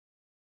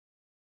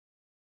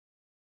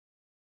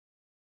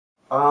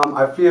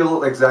I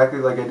feel exactly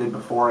like I did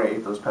before I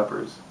ate those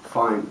peppers.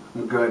 Fine.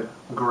 I'm good.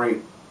 I'm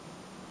great.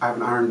 I have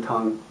an iron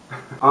tongue.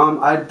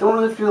 I don't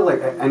really feel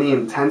like any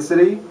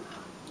intensity.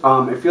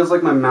 It feels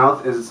like my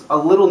mouth is a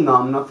little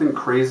numb, nothing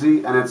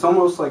crazy, and it's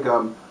almost like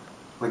a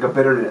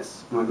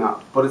bitterness in my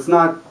mouth. But it's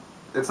not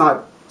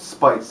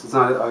spice. It's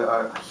not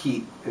a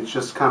heat. It's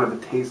just kind of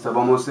a taste of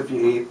almost if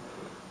you ate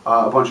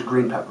a bunch of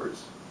green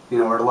peppers,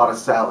 or a lot of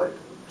salad,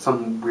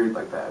 something weird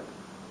like that.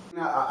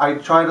 I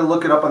tried to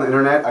look it up on the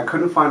internet. I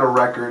couldn't find a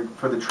record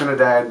for the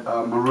Trinidad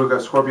Moruga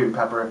scorpion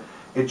pepper.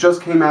 It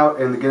just came out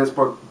in the Guinness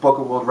Book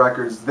of World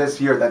Records this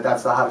year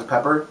that's the hottest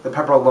pepper. The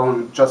pepper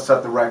alone just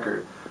set the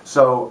record.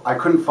 So I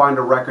couldn't find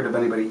a record of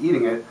anybody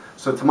eating it.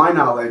 So to my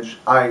knowledge,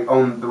 I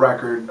own the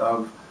record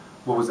of,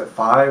 what was it,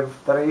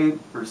 5 that I ate?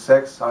 Or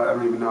 6? I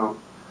don't even know.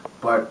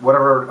 But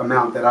whatever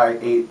amount that I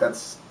ate,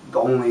 that's the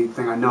only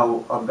thing I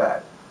know of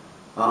that.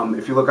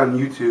 If you look on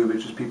YouTube,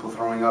 it's just people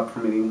throwing up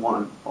from eating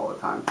one all the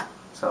time.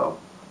 So,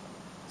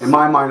 in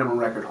my mind, I'm a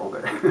record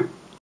holder.